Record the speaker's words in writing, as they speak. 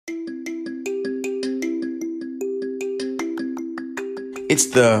It's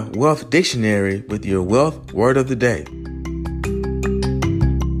the Wealth Dictionary with your wealth word of the day.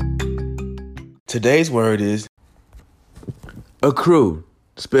 Today's word is accrue,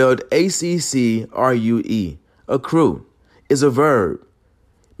 spelled A-C-C-R-U-E. Accrue is a verb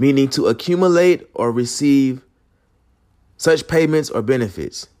meaning to accumulate or receive such payments or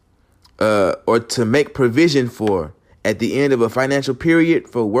benefits, or to make provision for at the end of a financial period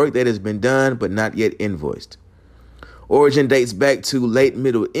for work that has been done but not yet invoiced. Origin dates back to late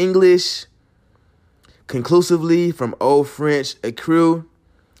Middle English, conclusively from Old French accrue,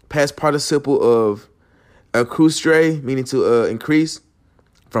 past participle of accrustre, meaning to increase,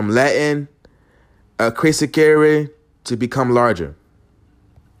 from Latin crescere, to become larger.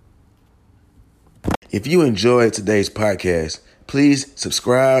 If you enjoyed today's podcast, please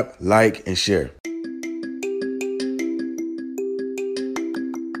subscribe, like, and share.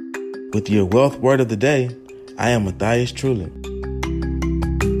 With your wealth word of the day, I am Matthias Trulin.